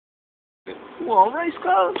You want to race,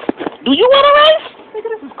 cuz? Do you want to race?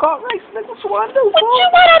 Nigga, this is called race. Nigga, that's what I do, What cuz. you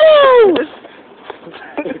want to do?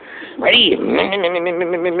 Ready?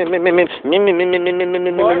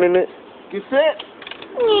 Get set.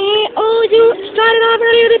 Oh, you started off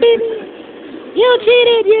earlier, baby. You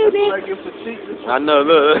cheated, you did. Like it's a cheat. I know,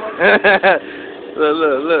 look.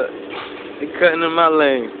 Look. He cutting in my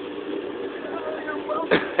lane.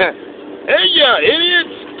 Hey, ya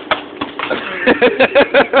idiots!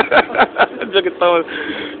 Look at throwing.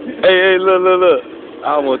 Hey, look. I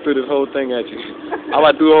almost threw this whole thing at you. I'm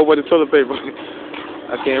about to do all with the toilet paper.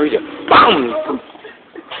 I can't reach it. Boom!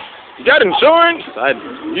 You got insurance?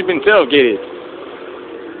 You've been tailgated.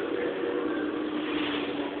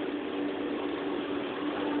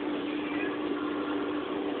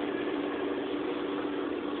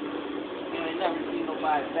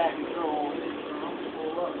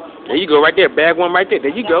 There you go, right there. Bag one right there. There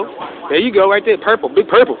you go. Right there. Purple. Big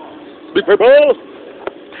purple. Big purple.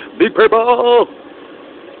 Big purple.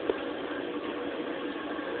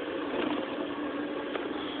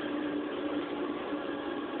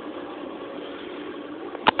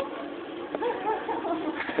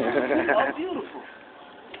 Oh, beautiful.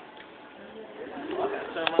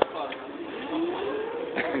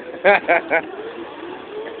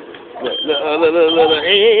 Look.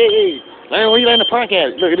 Hey. Man, where you letting the park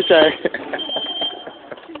at? Look at this guy.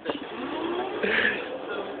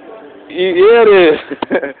 Yeah, it is.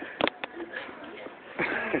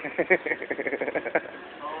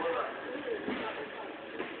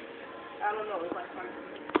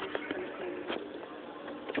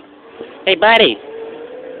 Hey, buddy.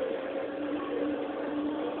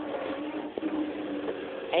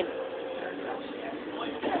 Hey.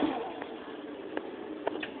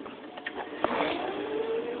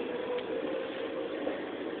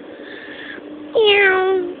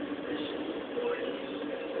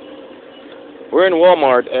 We're in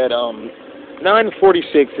Walmart at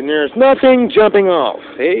 9:46, and there's nothing jumping off.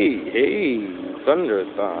 Hey, thunder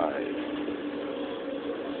thighs.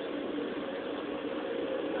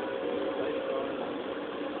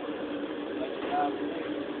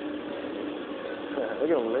 Look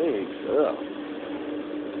at them legs. Ugh.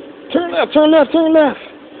 Turn left. The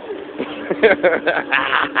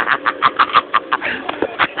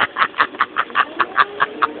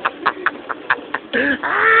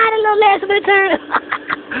little last bit of turn.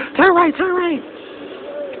 Turn right. Turn left.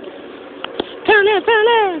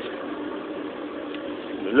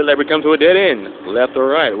 Look like we come to a dead end. Left or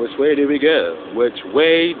right? Which way do we go?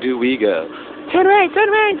 Turn right.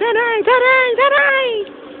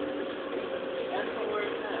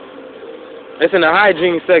 It's in the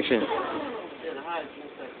hygiene section.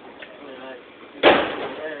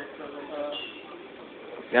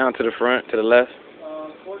 Down to the front, to the left.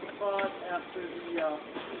 45 after the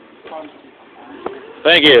pharmacy.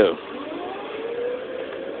 Thank you.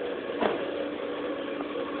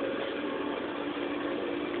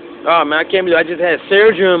 Oh, man, I can't believe I just had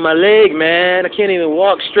surgery on my leg, man. I can't even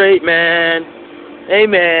walk straight, man. Hey,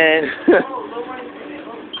 man.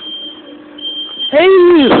 Hey!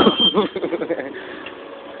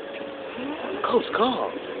 Close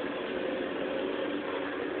call.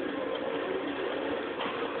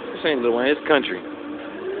 This ain't Lil Wayne, it's country.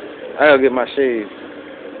 I gotta get my shades.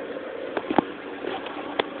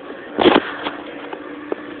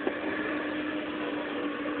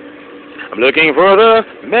 I'm looking for the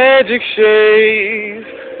magic shades.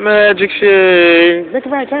 Look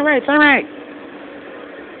right, turn right.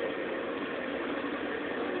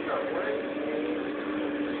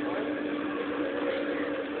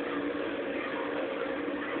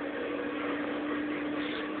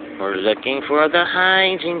 We're looking for the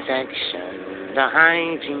hygiene section.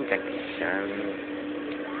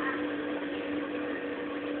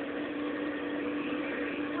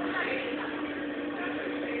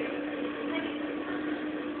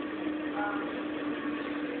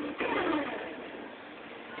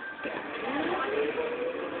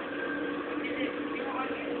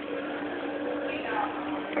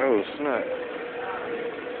 Oh, snap.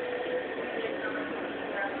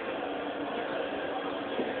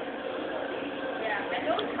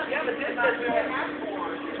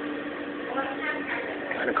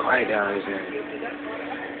 Kind of quiet down here.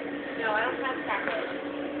 No, I don't have tacos.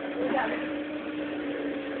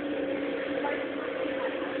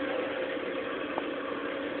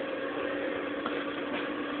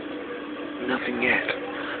 Nothing yet.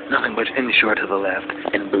 Nothing but inshore to the left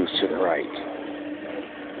and boost to the right.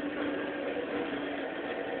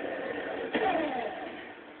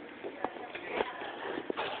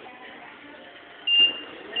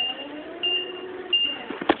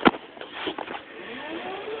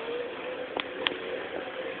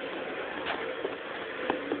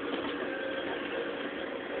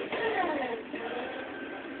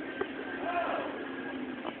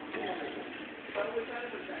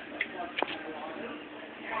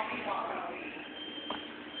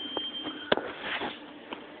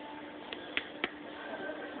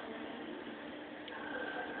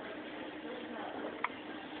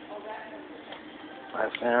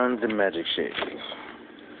 Found the magic shake.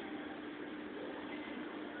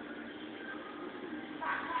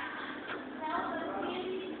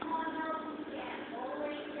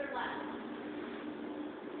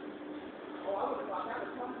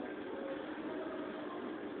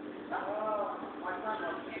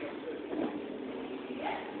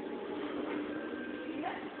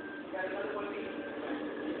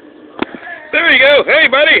 There we go. Hey,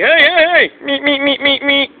 buddy. Hey.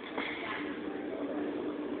 Meet.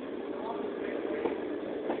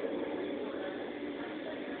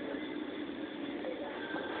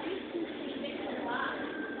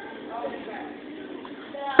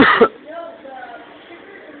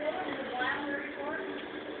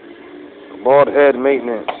 Bald head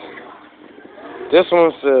maintenance. This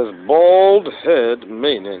one says bald head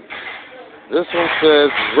maintenance. This one says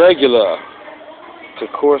regular to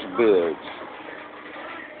coarse beards.